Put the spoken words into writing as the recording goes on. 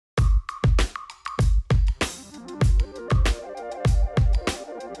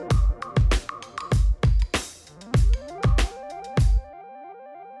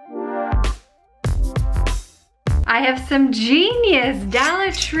have some genius Dollar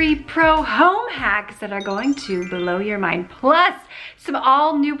Tree Pro home hacks that are going to blow your mind. Plus, some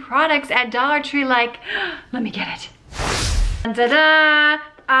all new products at Dollar Tree like, let me get it. Ta-da!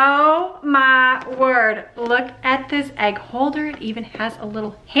 Oh my word. Look at this egg holder. It even has a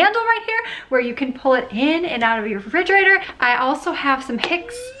little handle right here where you can pull it in and out of your refrigerator. I also have some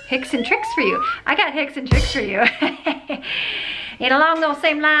hicks and tricks for you. I got hicks and tricks for you. And along those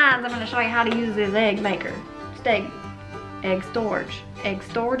same lines, I'm gonna show you how to use this egg maker. Egg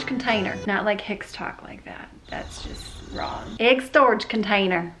storage container. Not like Hicks talk like that. That's just wrong. Egg storage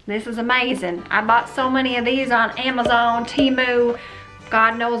container. This is amazing. I bought so many of these on Amazon, Temu,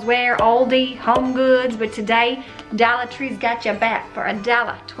 God knows where, Aldi, Home Goods, but today Dollar Tree's got your back for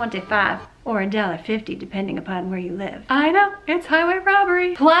 $1.25 or $1.50 depending upon where you live. I know, it's highway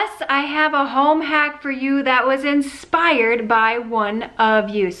robbery. Plus, I have a home hack for you that was inspired by one of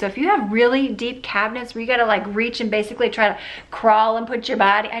you. So if you have really deep cabinets where you gotta like reach and basically try to crawl and put your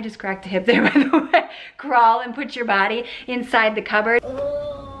body, I just cracked a hip there by the way, crawl and put your body inside the cupboard.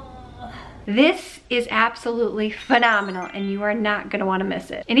 This is absolutely phenomenal and you are not gonna wanna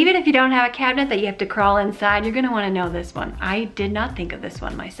miss it. And even if you don't have a cabinet that you have to crawl inside, you're gonna wanna know this one. I did not think of this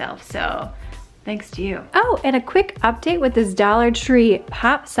one myself, so thanks to you. Oh, and a quick update with this Dollar Tree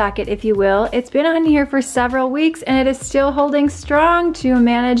pop socket, if you will. It's been on here for several weeks and it is still holding strong to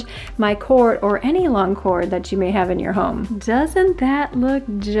manage my cord or any long cord that you may have in your home. Doesn't that look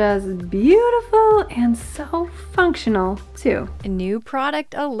just beautiful and so functional too? A new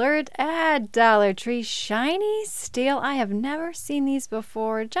product alert at Dollar Tree. Shiny steel. I have never seen these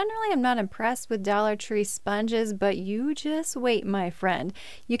before. Generally, I'm not impressed with Dollar Tree sponges, but you just wait, my friend.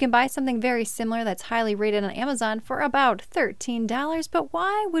 You can buy something very similar that's highly rated on Amazon for about $13, but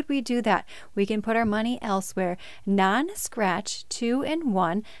why would we do that? We can put our money elsewhere. Non-scratch,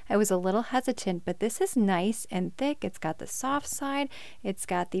 2-in-1. I was a little hesitant, but this is nice and thick. It's got the soft side. It's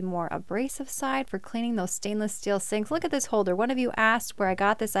got the more abrasive side for cleaning those stainless steel sinks. Look at this holder. One of you asked where I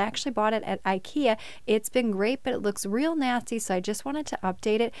got this. I actually bought it at IKEA. It's been great, but it looks real nasty, so I just wanted to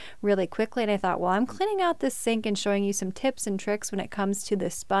update it really quickly, and I thought, well, I'm cleaning out this sink and showing you some tips and tricks when it comes to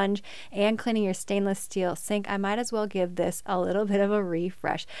this sponge and cleaning your stainless steel sink. I might as well give this a little bit of a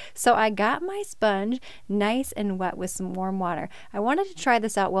refresh. So I got my sponge nice and wet with some warm water. I wanted to try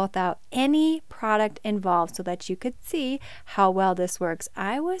this out without any product involved so that you could see how well this works.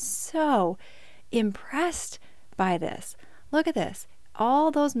 I was so impressed by this. Look at this.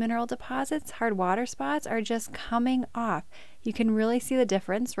 All those mineral deposits, hard water spots are just coming off. You can really see the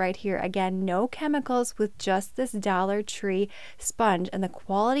difference right here. Again, no chemicals with just this Dollar Tree sponge, and the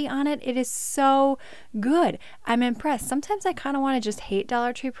quality on it, it is so good. I'm impressed. Sometimes I kind of want to just hate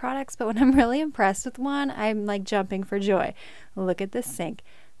Dollar Tree products, but when I'm really impressed with one, I'm like jumping for joy. Look at this sink.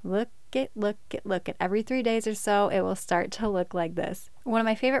 Look at every 3 days or so it will start to look like this. One of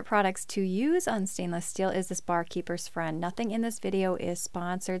my favorite products to use on stainless steel is this Barkeeper's Friend. Nothing in this video is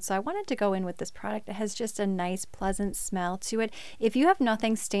sponsored, so I wanted to go in with this product. It has just a nice, pleasant smell to it. If you have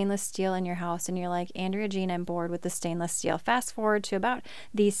nothing stainless steel in your house and you're like, Andrea Jean, I'm bored with the stainless steel, fast forward to about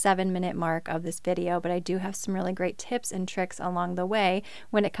the 7-minute mark of this video, but I do have some really great tips and tricks along the way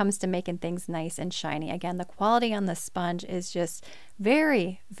when it comes to making things nice and shiny. Again, the quality on the sponge is just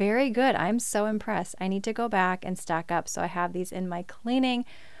very, very good. I'm so impressed. I need to go back and stock up, so I have these in my cleaning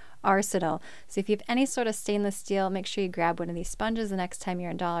arsenal. So if you have any sort of stainless steel, make sure you grab one of these sponges the next time you're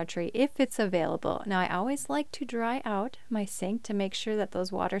in Dollar Tree if it's available. Now, I always like to dry out my sink to make sure that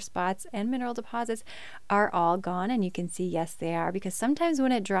those water spots and mineral deposits are all gone, and you can see, yes, they are, because sometimes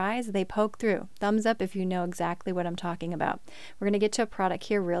when it dries, they poke through. Thumbs up if you know exactly what I'm talking about. We're going to get to a product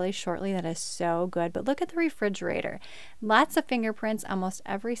here really shortly that is so good, but look at the refrigerator. Lots of fingerprints almost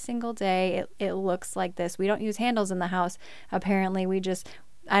every single day. It looks like this. We don't use handles in the house. Apparently, we just,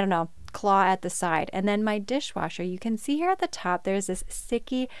 I don't know, claw at the side. And then my dishwasher, you can see here at the top there's this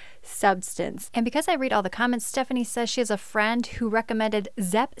sticky substance. And because I read all the comments, Stephanie says she has a friend who recommended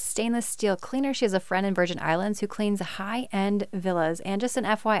Zepp stainless steel cleaner. She has a friend in Virgin Islands who cleans high-end villas. And just an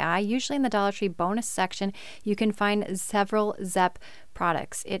FYI, usually in the Dollar Tree bonus section you can find several Zepp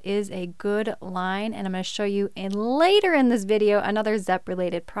products. It is a good line, and I'm going to show you later in this video another Zepp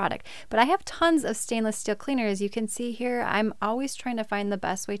related product. But I have tons of stainless steel cleaners. You can see here I'm always trying to find the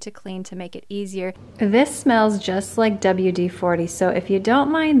best way to clean to make it easier. This smells just like WD-40, so if you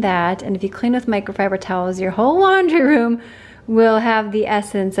don't mind that, and if you clean with microfiber towels, your whole laundry room will have the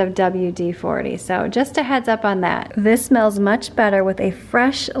essence of WD-40. So just a heads up on that. This smells much better with a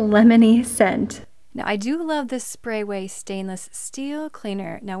fresh lemony scent. Now, I do love this Sprayway stainless steel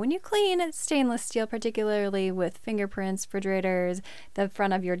cleaner. Now, when you clean stainless steel, particularly with fingerprints, refrigerators, the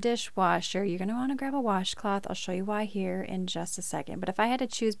front of your dishwasher, you're going to want to grab a washcloth. I'll show you why here in just a second. But if I had to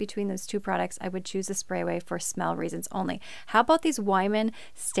choose between those two products, I would choose the Sprayway for smell reasons only. How about these Wyman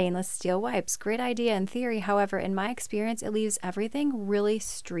stainless steel wipes? Great idea in theory. However, in my experience, it leaves everything really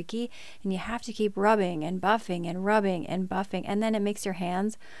streaky, and you have to keep rubbing and buffing and rubbing and buffing, and then it makes your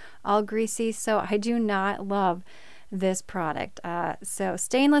hands all greasy. So I do not love this product. So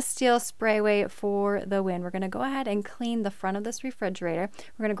stainless steel Sprayway for the win. We're going to go ahead and clean the front of this refrigerator.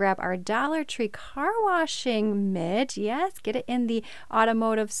 We're going to grab our Dollar Tree car washing mitt. Yes, get it in the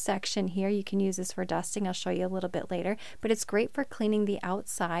automotive section here. You can use this for dusting. I'll show you a little bit later, but it's great for cleaning the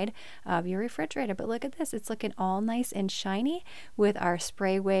outside of your refrigerator. But look at this. It's looking all nice and shiny with our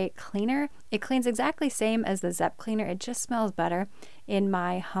Sprayway cleaner. It cleans exactly same as the Zep cleaner. It just smells better, in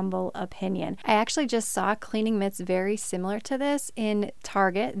my humble opinion. I actually just saw cleaning mitts very similar to this in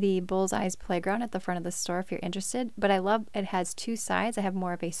Target, the Bullseye's Playground at the front of the store if you're interested. But I love it has two sides. I have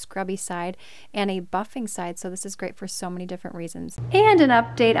more of a scrubby side and a buffing side, so this is great for so many different reasons. And an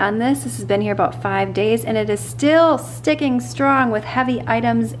update on this. This has been here about 5 days and it is still sticking strong with heavy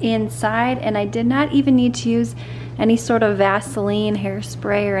items inside, and I did not even need to use any sort of Vaseline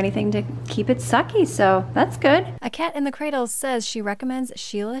hairspray or anything to keep it sucky, so that's good. A Cat in the Cradle says she recommends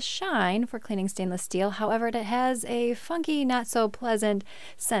Sheila Shine for cleaning stainless steel. However, it has a funky, not so pleasant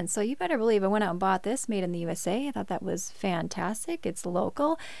scent, so you better believe I went out and bought this, made in the USA. I thought that was fantastic. It's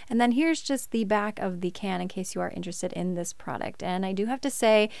local. And then here's just the back of the can in case you are interested in this product. And I do have to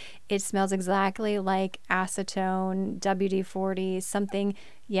say, it smells exactly like acetone, WD-40, something,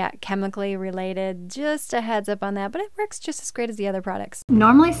 yeah, chemically related. Just a heads up on that, but it works just as great as the other products.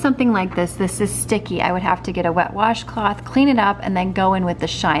 Normally something like this is sticky. I would have to get a wet washcloth, clean it up, and then go in with the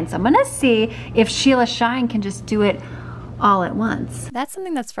Shine. So I'm gonna see if Sheila Shine can just do it all at once. That's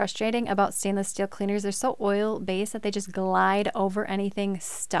something that's frustrating about stainless steel cleaners. They're so oil-based that they just glide over anything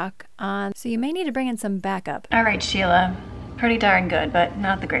stuck on. So you may need to bring in some backup. All right, Sheila. Pretty darn good, but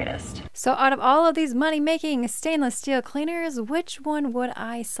not the greatest. So out of all of these money-making stainless steel cleaners, which one would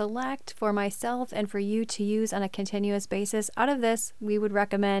I select for myself and for you to use on a continuous basis? Out of this, we would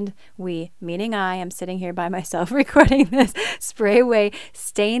recommend, meaning I am sitting here by myself recording this, Sprayway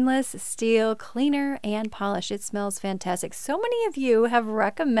stainless steel cleaner and polish. It smells fantastic. So many of you have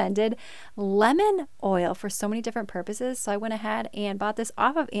recommended lemon oil for so many different purposes, so I went ahead and bought this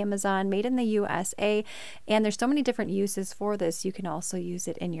off of Amazon, made in the USA, and there's so many different uses for this. You can also use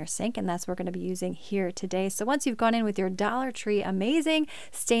it in your sink, and that's what we're going to be using here today. So once you've gone in with your Dollar Tree amazing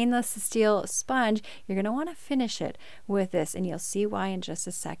stainless steel sponge, you're going to want to finish it with this, and you'll see why in just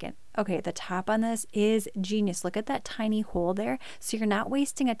a second. Okay, the top on this is genius. Look at that tiny hole there. So you're not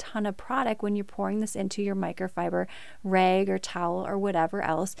wasting a ton of product when you're pouring this into your microfiber rag or towel or whatever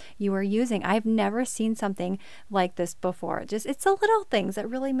else you are using. I've never seen something like this before. It's the little things that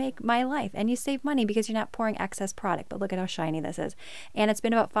really make my life, and you save money because you're not pouring excess product. But look at how shiny this is. And it's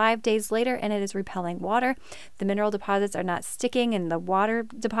been about 5 days later and it is repelling water. The mineral deposits are not sticking and the water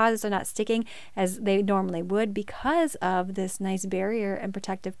deposits are not sticking as they normally would because of this nice barrier and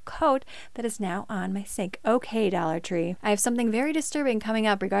protective coat that is now on my sink. Okay, Dollar Tree. I have something very disturbing coming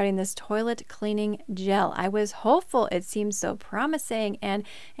up regarding this toilet cleaning gel. I was hopeful. It seems so promising, and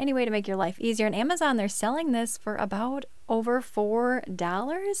any way to make your life easier. On Amazon, they're selling this for about over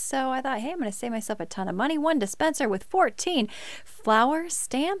 $4. So I thought, hey, I'm going to save myself a ton of money. One dispenser with 14 flower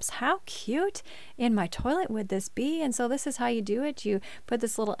stamps. How cute in my toilet would this be? And so this is how you do it. You put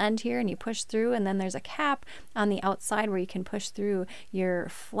this little end here and you push through, and then there's a cap on the outside where you can push through your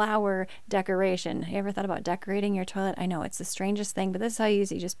flower decoration. You ever thought about decorating your toilet? I know it's the strangest thing, but this is how you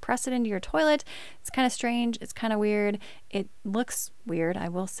use it. You just press it into your toilet. It's kind of strange. It's kind of weird. It looks weird, I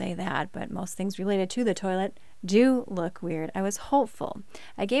will say that, but most things related to the toilet do look weird. I was hopeful.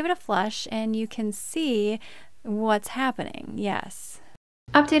 I gave it a flush and you can see what's happening. Yes.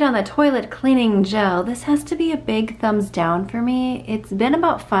 Update on the toilet cleaning gel. This has to be a big thumbs down for me. It's been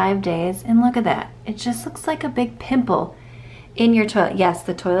about 5 days and look at that. It just looks like a big pimple in your toilet. Yes,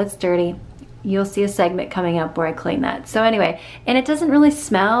 the toilet's dirty. You'll see a segment coming up where I clean that. So anyway, and it doesn't really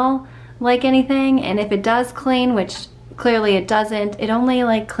smell like anything, and if it does clean, which clearly it doesn't, it only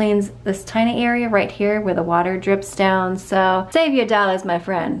like cleans this tiny area right here where the water drips down. So save your dollars, my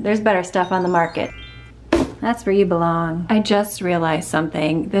friend. There's better stuff on the market. That's where you belong. I just realized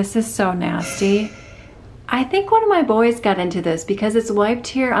something. This is so nasty. I think one of my boys got into this because it's wiped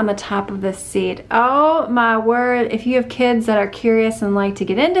here on the top of the seat. Oh my word. If you have kids that are curious and like to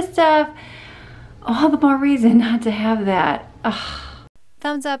get into stuff, all the more reason not to have that. Ugh.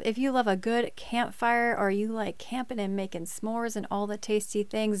 Thumbs up if you love a good campfire or you like camping and making s'mores and all the tasty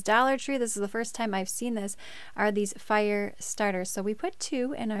things. Dollar Tree, this is the first time I've seen this, are these fire starters. So we put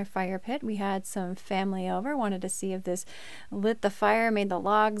 2 in our fire pit. We had some family over, wanted to see if this lit the fire, made the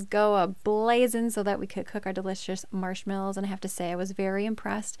logs go a-blazing so that we could cook our delicious marshmallows. And I have to say, I was very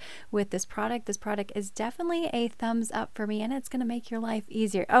impressed with this product. This product is definitely a thumbs up for me, and it's going to make your life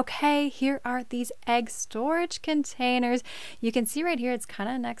easier. Okay, here are these egg storage containers. You can see right here, it's kind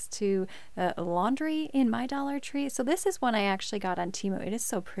of next to laundry in my Dollar Tree. So this is one I actually got on Temu. It is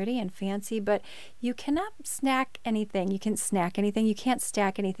so pretty and fancy, but you cannot snack anything. You can snack anything. You can't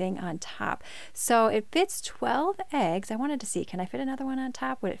stack anything on top. So it fits 12 eggs. I wanted to see, can I fit another one on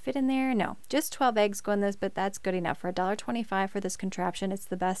top? Would it fit in there? No, just 12 eggs go in this, but that's good enough. For $1.25 for this contraption, it's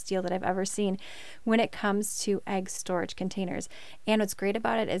the best deal that I've ever seen when it comes to egg storage containers. And what's great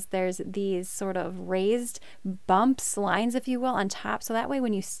about it is there's these sort of raised bumps, lines, if you will, on top. So that way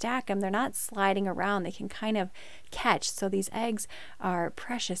when you stack them, they're not sliding around. They can kind of catch. So these eggs are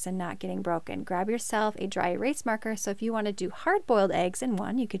precious and not getting broken. Grab yourself a dry erase marker. So if you want to do hard-boiled eggs in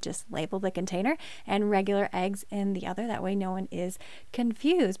one, you could just label the container and regular eggs in the other. That way no one is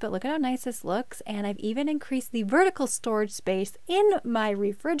confused. But look at how nice this looks. And I've even increased the vertical storage space in my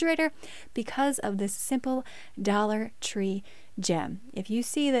refrigerator because of this simple Dollar Tree gem. If you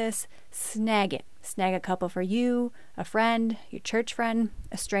see this, snag it. Snag a couple for you, a friend, your church friend,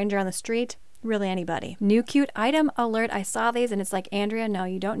 a stranger on the street, really anybody. New cute item alert. I saw these and it's like, Andrea, no,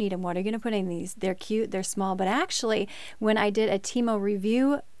 you don't need them. What are you going to put in these? They're cute, they're small. But actually, when I did a Temu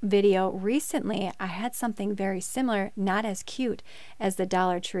review video recently, I had something very similar, not as cute as the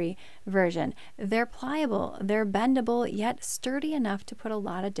Dollar Tree version. They're pliable, they're bendable, yet sturdy enough to put a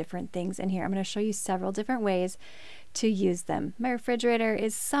lot of different things in here. I'm going to show you several different ways to use them. My refrigerator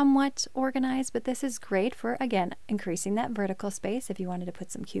is somewhat organized, but this is great for, again, increasing that vertical space. If you wanted to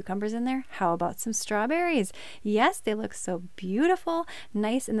put some cucumbers in there, how about some strawberries? Yes, they look so beautiful,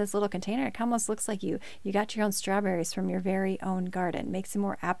 nice in this little container. It almost looks like you got your own strawberries from your very own garden. Makes it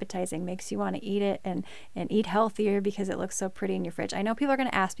more appetizing, makes you want to eat it and eat healthier because it looks so pretty in your fridge. I know people are going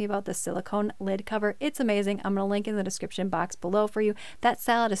to ask me about the silicone lid cover. It's amazing. I'm going to link in the description box below for you. That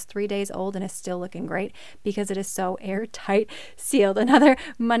salad is 3 days old and is still looking great because it is so airtight sealed. Another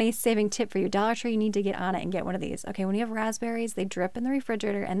money-saving tip for you. Dollar Tree, you need to get on it and get one of these. Okay, when you have raspberries, they drip in the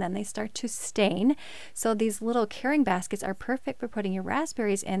refrigerator and then they start to stain. So these little carrying baskets are perfect for putting your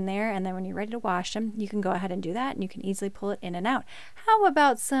raspberries in there, and then when you're ready to wash them, you can go ahead and do that, and you can easily pull it in and out. How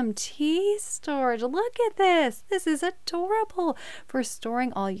about some tea storage? Look at this. This is adorable for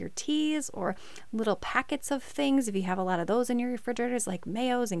storing all your teas or little packets of things. If you have a lot of those in your refrigerators, like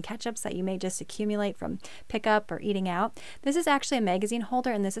mayos and ketchups that you may just accumulate from pickup or eating out. This is actually a magazine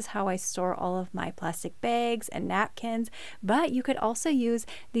holder, and this is how I store all of my plastic bags and napkins. But you could also use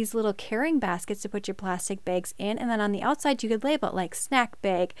these little carrying baskets to put your plastic bags in, and then on the outside you could label it like snack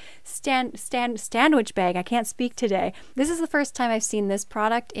bag, sandwich bag. I can't speak today. This is the first time I've seen this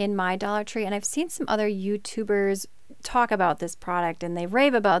product in my Dollar Tree, and I've seen some other YouTubers talk about this product and they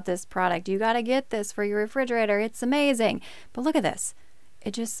rave about this product. You got to get this for your refrigerator. It's amazing. But look at this.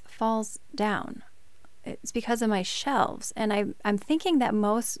 It just falls down. It's because of my shelves, and I'm thinking that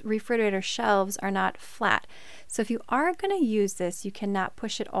most refrigerator shelves are not flat. So if you are going to use this, you cannot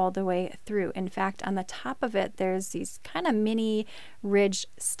push it all the way through. In fact, on the top of it, there's these kind of mini ridge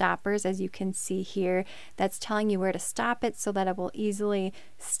stoppers, as you can see here, that's telling you where to stop it so that it will easily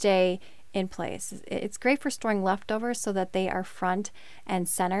stay in place. It's great for storing leftovers so that they are front and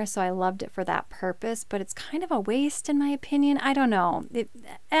center, so I loved it for that purpose, but it's kind of a waste in my opinion. I don't know.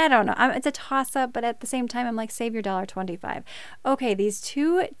 I don't know. It's a toss-up, but at the same time, I'm like, save your $1.25. Okay, these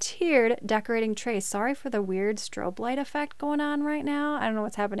 2-tiered decorating trays. Sorry for the weird strobe light effect going on right now. I don't know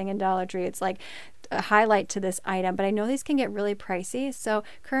what's happening in Dollar Tree. It's like a highlight to this item, but I know these can get really pricey. So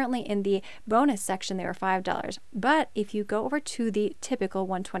currently in the bonus section, they were $5. But if you go over to the typical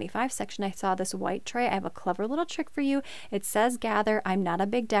 $1.25 section, I saw this white tray. I have a clever little trick for you. It says gather. I'm not a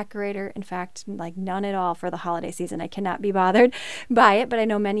big decorator. In fact, like none at all for the holiday season. I cannot be bothered by it, but I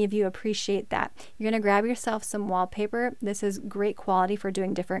know many of you appreciate that. You're going to grab yourself some wallpaper. This is great quality for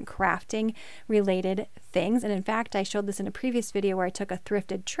doing different crafting related things. And in fact, I showed this in a previous video where I took a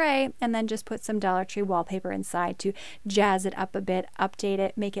thrifted tray and then just put some Dollar Tree wallpaper inside to jazz it up a bit, update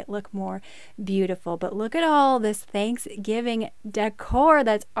it, make it look more beautiful. But look at all this Thanksgiving decor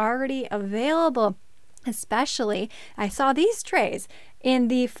that's already available. Especially, I saw these trays in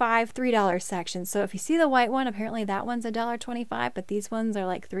the $3 section. So if you see the white one, apparently that one's $1.25, but these ones are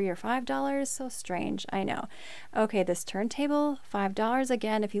like $3 or $5. So strange, I know. Okay, this turntable, $5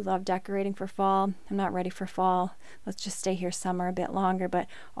 again if you love decorating for fall. I'm not ready for fall. Let's just stay here summer a bit longer, but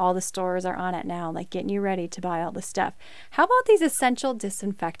all the stores are on it now, like getting you ready to buy all the stuff. How about these essential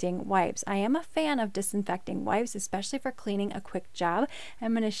disinfecting wipes? I am a fan of disinfecting wipes, especially for cleaning a quick job.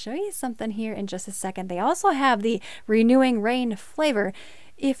 I'm going to show you something here in just a second. They also have the Renewing Rain flavor,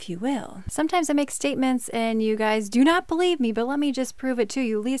 if you will. Sometimes I make statements and you guys do not believe me, but let me just prove it to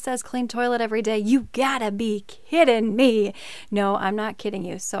you. Lisa's clean toilet every day. You gotta be kidding me. No, I'm not kidding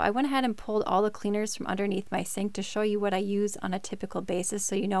you. So I went ahead and pulled all the cleaners from underneath my sink to show you what I use on a typical basis,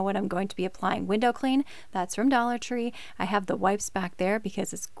 so you know what I'm going to be applying. Window clean, that's from Dollar Tree. I have the wipes back there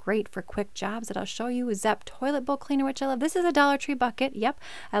because it's great for quick jobs that I'll show you. Zep toilet bowl cleaner, which I love. This is a Dollar Tree bucket. Yep,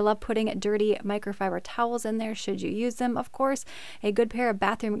 I love putting dirty microfiber towels in there should you use them, of course. A good pair of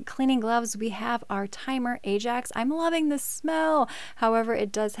bathroom cleaning gloves. We have our Timer Ajax. I'm loving the smell. However, it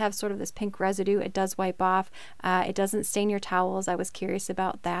does have sort of this pink residue. It does wipe off. It doesn't stain your towels. I was curious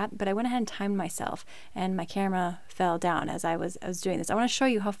about that, but I went ahead and timed myself and my camera fell down as I was doing this. I want to show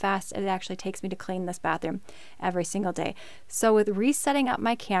you how fast it actually takes me to clean this bathroom every single day. So with resetting up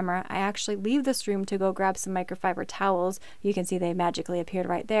my camera, I actually leave this room to go grab some microfiber towels. You can see they magically appeared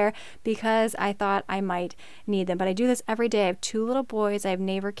right there because I thought I might need them, but I do this every day. I have 2 little boys. I have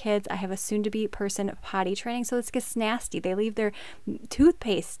neighbor kids. I have a soon-to-be person potty training, so this gets nasty. They leave their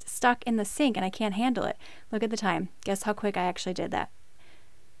toothpaste stuck in the sink and I can't handle it. Look at the time. Guess how quick I actually did that.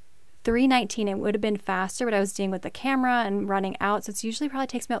 3:19. It would have been faster, but I was dealing with the camera and running out, so it's usually probably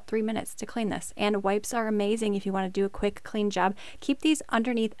takes me about 3 minutes to clean this. And wipes are amazing if you want to do a quick clean job. Keep these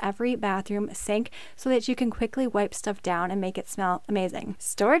underneath every bathroom sink so that you can quickly wipe stuff down and make it smell amazing.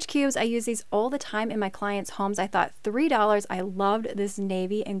 Storage cubes, I use these all the time in my clients' homes. I thought $3. I loved this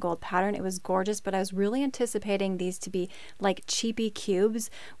navy and gold pattern. It was gorgeous, but I was really anticipating these to be like cheapy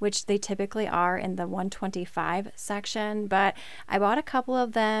cubes, which they typically are in the $125 section, but I bought a couple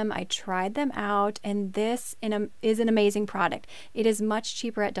of them. I tried them out, and this is an amazing product. It is much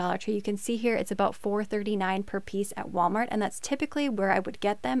cheaper at Dollar Tree. You can see here it's about $4.39 per piece at Walmart, and that's typically where I would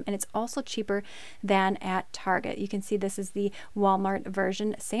get them, and it's also cheaper than at Target. You can see this is the Walmart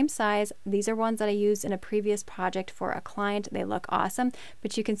version, same size. These are ones that I used in a previous project for a client. They look awesome,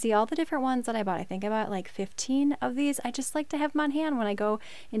 but you can see all the different ones that I bought. I think I bought like 15 of these. I just like to have them on hand when I go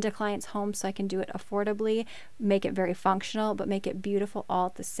into clients' homes so I can do it affordably, make it very functional, but make it beautiful all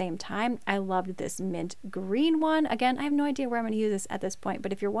at the same time. I loved this mint green one. Again, I have no idea where I'm going to use this at this point,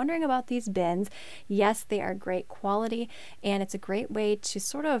 but if you're wondering about these bins, yes, they are great quality, and it's a great way to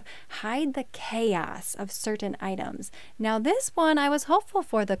sort of hide the chaos of certain items. Now this one I was hopeful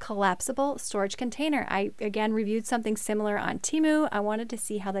for, the collapsible storage container. I again reviewed something similar on Temu. I wanted to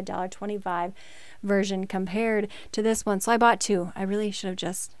see how the $1.25 version compared to this one, so I bought 2. I really should have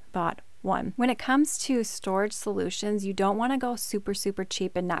just bought 1. When it comes to storage solutions, you don't want to go super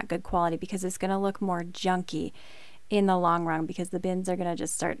cheap and not good quality because it's going to look more junky in the long run because the bins are going to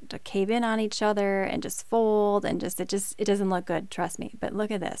just start to cave in on each other and just fold and it doesn't look good, trust me. But look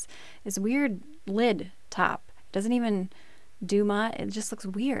at this. This weird lid top. It doesn't even do much. It just looks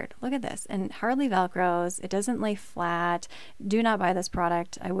weird. Look at this. And hardly velcros. It doesn't lay flat. Do not buy this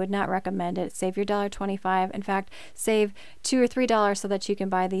product. I would not recommend it. Save your $1.25. In fact, save $2 or $3 so that you can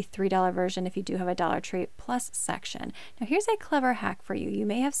buy the $3 version if you do have a Dollar Tree Plus section. Now here's a clever hack for you. You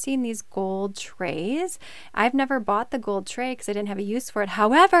may have seen these gold trays. I've never bought the gold tray because I didn't have a use for it.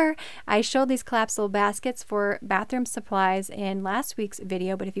 However, I showed these collapsible baskets for bathroom supplies in last week's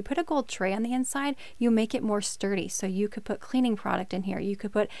video, but if you put a gold tray on the inside, you make it more sturdy. So you could put cleaning product in here. You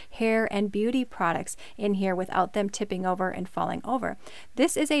could put hair and beauty products in here without them tipping over and falling over.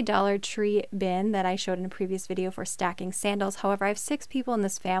 This is a Dollar Tree bin that I showed in a previous video for stacking sandals. However, I have 6 people in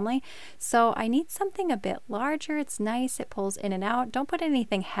this family, so I need something a bit larger. It's nice. It pulls in and out. Don't put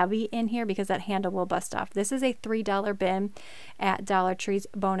anything heavy in here because that handle will bust off. This is a $3 bin at Dollar Tree's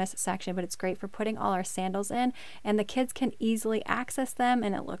bonus section, but it's great for putting all our sandals in, and the kids can easily access them,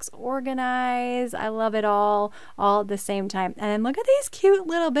 and it looks organized. I love it all at the same time. And then look at these cute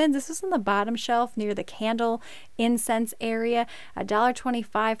little bins. This is on the bottom shelf near the candle incense area.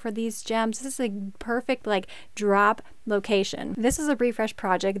 $1.25 for these gems. This is a perfect like drop location. This is a refresh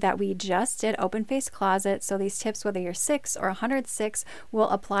project that we just did, open face closet, so these tips, whether you're 6 or 106, will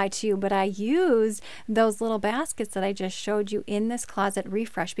apply to you. But I used those little baskets that I just showed you in this closet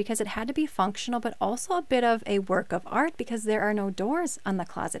refresh because it had to be functional, but also a bit of a work of art because there are no doors on the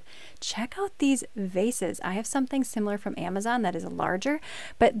closet. Check out these vases. I have something similar from Amazon that is larger,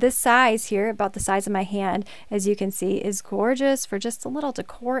 but this size here, about the size of my hand, as you can see, is gorgeous for just a little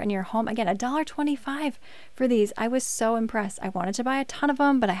decor in your home. Again, $1.25 for these. I was so impressed. I wanted to buy a ton of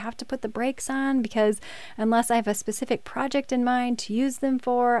them, but I have to put the brakes on because unless I have a specific project in mind to use them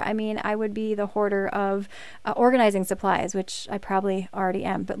for, I mean, I would be the hoarder of organizing supplies, which I probably already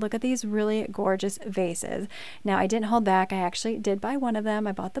am. But look at these really gorgeous vases. Now, I didn't hold back. I actually did buy one of them.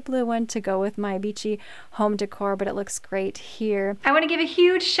 I bought the blue one to go with my beachy home decor, but it looks great here. I want to give a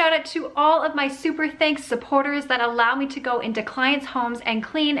huge shout out to all of my super thanks supporters that allow me to go into clients' homes and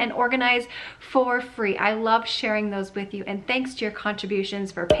clean and organize for free. I love sharing those with you, and thanks to your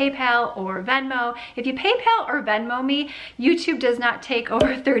contributions for PayPal or Venmo. If you PayPal or Venmo me, YouTube does not take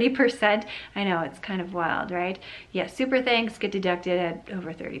over 30%. I know, it's kind of wild, right? Yeah, super thanks get deducted at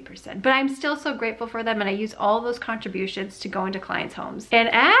over 30%, but I'm still so grateful for them, and I use all those contributions to go into clients' homes. And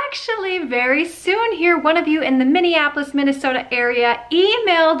actually, very soon here, one of you in the Minneapolis, Minnesota area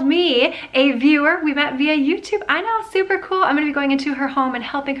emailed me, a viewer. We met via YouTube. I know, super cool. I'm gonna be going into her home and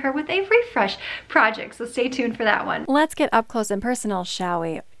helping her with a refresh project, so stay tuned for that one. Let's get up close and personal, shall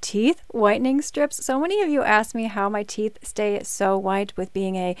we? Teeth whitening strips. So many of you ask me how my teeth stay so white with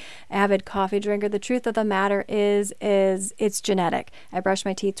being a avid coffee drinker. The truth of the matter is it's genetic. I brush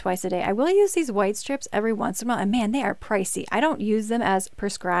my teeth twice a day. I will use these white strips every once in a while, and man, they are pricey. I don't use them as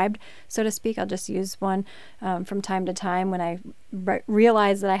prescribed, so to speak. I'll just use one from time to time when I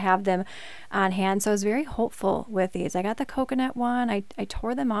realize that I have them on hand. So I was very hopeful with these. I got the coconut one. I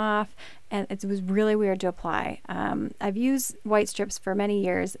tore them off, and it was really weird to apply. I've used white strips for many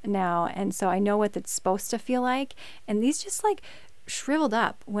years now, and so I know what it's supposed to feel like, and these just like shriveled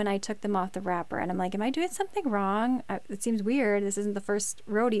up when I took them off the wrapper, and I'm like, am I doing something wrong? It seems weird. This isn't the first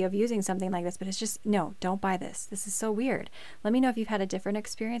rodeo of using something like this, but it's just, no, don't buy this. This is so weird. Let me know if you've had a different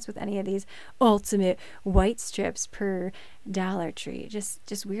experience with any of these ultimate white strips per Dollar Tree.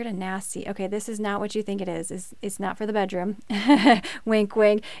 Just weird and nasty. Okay, this is not what you think it is. It's not for the bedroom. Wink,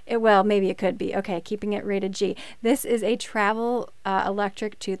 wink. Well, maybe it could be. Okay, keeping it rated G. This is a travel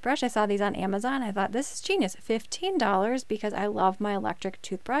electric toothbrush. I saw these on Amazon. I thought, this is genius. $15 because I love my electric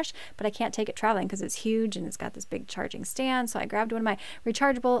toothbrush, but I can't take it traveling because it's huge and it's got this big charging stand. So I grabbed one of my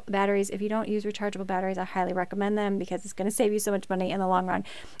rechargeable batteries. If you don't use rechargeable batteries, I highly recommend them because it's going to save you so much money in the long run.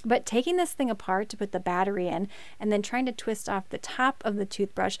 But taking this thing apart to put the battery in and then trying to twist off the top of the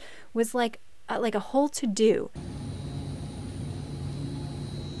toothbrush was like a whole to-do.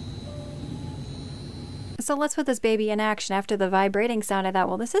 So let's put this baby in action. After the vibrating sound, I thought,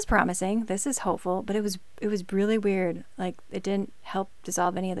 well, this is promising. This is hopeful, but it was really weird. Like, it didn't help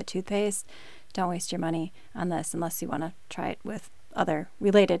dissolve any of the toothpaste. Don't waste your money on this unless you want to try it with other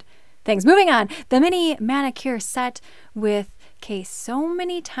related things. Moving on, the mini manicure set with case. So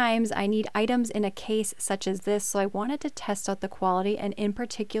many times I need items in a case such as this, so I wanted to test out the quality, and in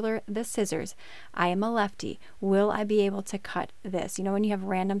particular the scissors. I am a lefty. Will I be able to cut this? You know, when you have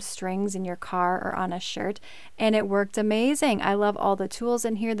random strings in your car or on a shirt, and it worked amazing. I love all the tools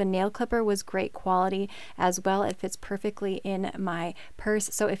in here. The nail clipper was great quality as well. It fits perfectly in my purse.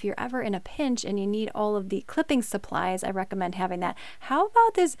 So if you're ever in a pinch and you need all of the clipping supplies, I recommend having that. How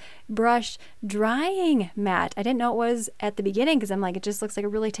about this brush drying mat? I didn't know it was at the beginning because I'm like, it just looks like a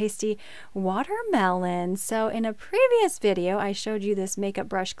really tasty watermelon. So in a previous video, I showed you this makeup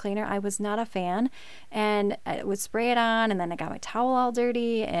brush cleaner. I was not a fan, and I would spray it on, and then I got my towel all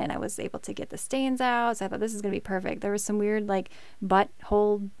dirty, and I was able to get the stains out. So I thought this is gonna be perfect. There was some weird like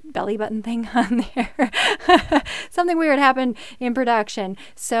butthole belly button thing on there. Something weird happened in production.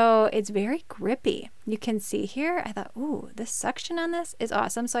 So it's very grippy. You can see here, I thought, ooh, this suction on this is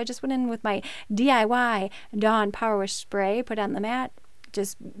awesome. So I just went in with my DIY Dawn Power Wash spray, put it on the mat,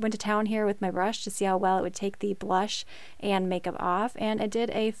 just went to town here with my brush to see how well it would take the blush and makeup off, and it did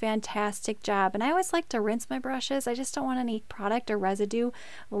a fantastic job. And I always like to rinse my brushes. I just don't want any product or residue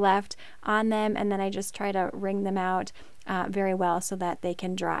left on them, and then I just try to wring them out very well so that they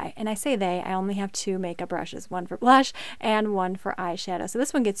can dry. And I say they, I only have 2 makeup brushes, one for blush and one for eyeshadow. So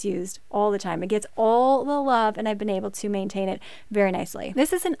this one gets used all the time. It gets all the love, and I've been able to maintain it very nicely.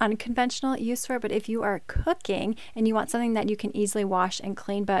 This is an unconventional use for it, but if you are cooking and you want something that you can easily wash and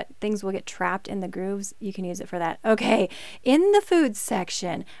clean, but things will get trapped in the grooves, you can use it for that. Okay, in the food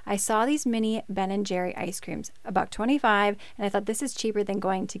section, I saw these mini Ben & Jerry ice creams, $1.25, and I thought this is cheaper than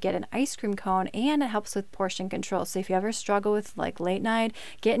going to get an ice cream cone, and it helps with portion control. So if you ever struggle with like late night,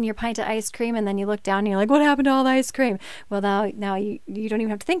 getting your pint of ice cream, and then you look down and you're like, what happened to all the ice cream? Well, now you don't even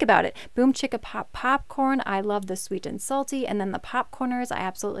have to think about it. Boom Chicka Pop popcorn. I love the sweet and salty, and then the popcorners I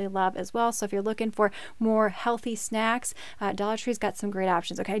absolutely love as well. So if you're looking for more healthy snacks, Dollar Tree's got some great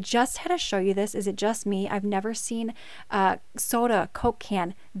options. Okay, I just had to show you this. Is it just me? I've never seen a soda Coke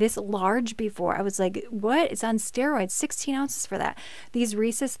can this large before. I was like, what? It's on steroids. 16 ounces for that. These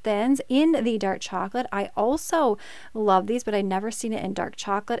Reese's Thins in the dark chocolate. I also love these, but I'd never seen it in dark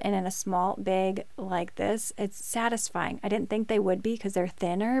chocolate and in a small bag like this. It's satisfying. I didn't think they would be because they're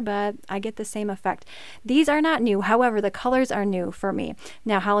thinner, but I get the same effect. These are not new. However, the colors are new for me.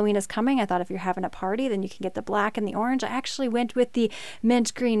 Now, Halloween is coming. I thought if you're having a party, then you can get the black and the orange. I actually went with the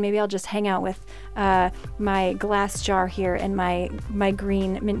mint green. Maybe I'll just hang out with my glass jar here and my mint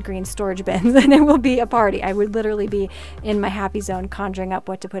green storage bins, and it will be a party. I would literally be in my happy zone conjuring up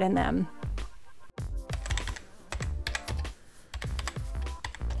what to put in them.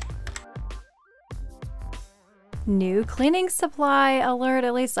 New cleaning supply alert.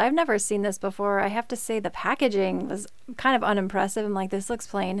 At least I've never seen this before. I have to say the packaging was kind of unimpressive. I'm like, this looks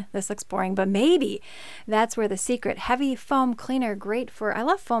plain, this looks boring, but maybe that's where the secret. Heavy foam cleaner, great for, I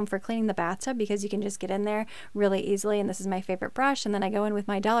love foam for cleaning the bathtub because you can just get in there really easily, and this is my favorite brush, and then I go in with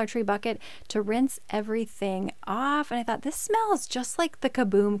my Dollar Tree bucket to rinse everything off. And I thought, this smells just like the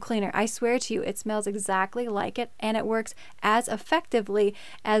Kaboom cleaner. I swear to you, it smells exactly like it, and it works as effectively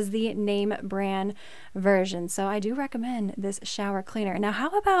as the name brand version. So I do recommend this shower cleaner. Now,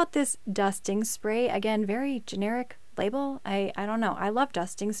 how about this dusting spray? Again, very generic label. I don't know. I love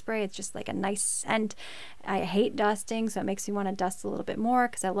dusting spray. It's just like a nice scent. I hate dusting, so it makes me want to dust a little bit more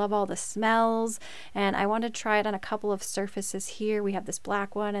because I love all the smells, and I want to try it on a couple of surfaces here. We have this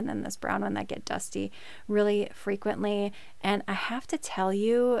black one and then this brown one that get dusty really frequently, and I have to tell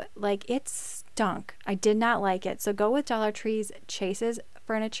you, like, it stunk. I did not like it. So go with Dollar Tree's Chase's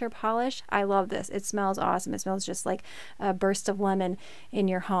furniture polish. I love this. It smells awesome. It smells just like a burst of lemon in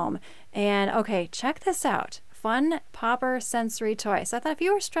your home. And okay, check this out. Fun popper sensory toy. So I thought if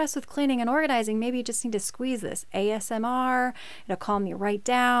you were stressed with cleaning and organizing, maybe you just need to squeeze this. ASMR, it'll calm you right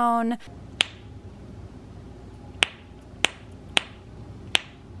down.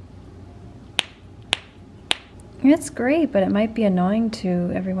 It's great, but it might be annoying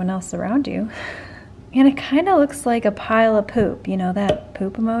to everyone else around you. And it kind of looks like a pile of poop, you know, that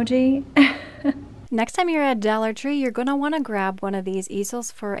poop emoji. Next time you're at Dollar Tree, you're going to want to grab one of these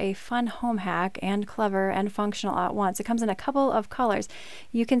easels for a fun home hack, and clever and functional at once. It comes in a couple of colors.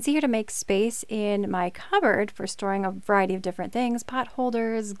 You can see here to make space in my cupboard for storing a variety of different things. Pot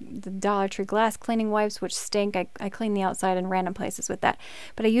holders, the Dollar Tree glass cleaning wipes, which stink. I clean the outside in random places with that.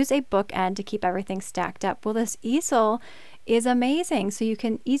 But I use a bookend to keep everything stacked up. Well, this easel is amazing. So you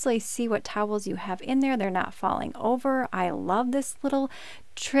can easily see what towels you have in there. They're not falling over. I love this little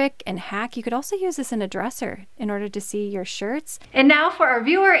trick and hack. You could also use this in a dresser in order to see your shirts. And now for our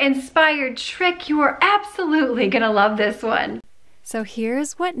viewer inspired trick. You are absolutely gonna love this one. So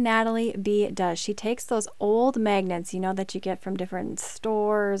here's what Natalie B does. She takes those old magnets, you know, that you get from different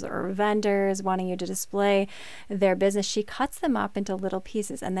stores or vendors wanting you to display their business. She cuts them up into little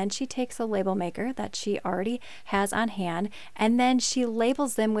pieces, and then she takes a label maker that she already has on hand, and then she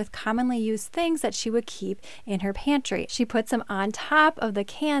labels them with commonly used things that she would keep in her pantry. She puts them on top of the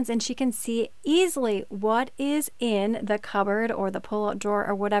cans, and she can see easily what is in the cupboard or the pull-out drawer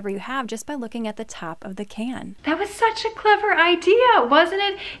or whatever you have just by looking at the top of the can. That was such a clever idea, wasn't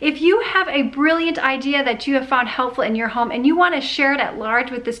it? If you have a brilliant idea that you have found helpful in your home and you want to share it at large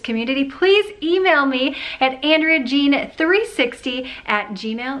with this community, please email me at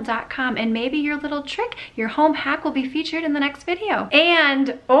AndreaJean360@gmail.com, and maybe your little trick, your home hack, will be featured in the next video.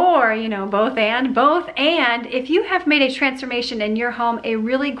 And, or, you know, both and, if you have made a transformation in your home, a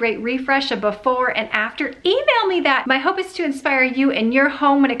really great refresh, a before and after, email me that. My hope is to inspire you in your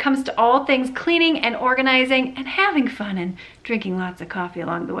home when it comes to all things cleaning and organizing and having fun and drinking lots of coffee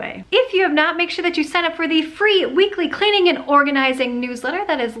along the way. If you have not, make sure that you sign up for the free weekly cleaning and organizing newsletter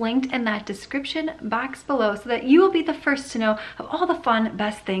that is linked in that description box below so that you will be the first to know of all the fun,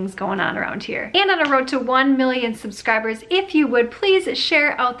 best things going on around here. And on a road to 1 million subscribers, if you would please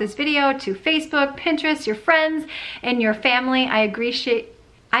share out this video to Facebook, Pinterest, your friends, and your family. I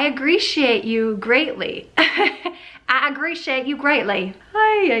appreciate you greatly. I appreciate you greatly.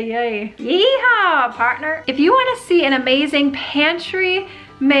 Ay. Yeehaw, partner. If you want to see an amazing pantry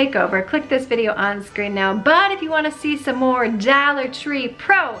makeover, click this video on screen now. But if you want to see some more Dollar Tree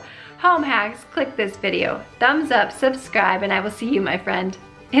Pro home hacks, click this video. Thumbs up, subscribe, and I will see you, my friend,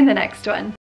 in the next one.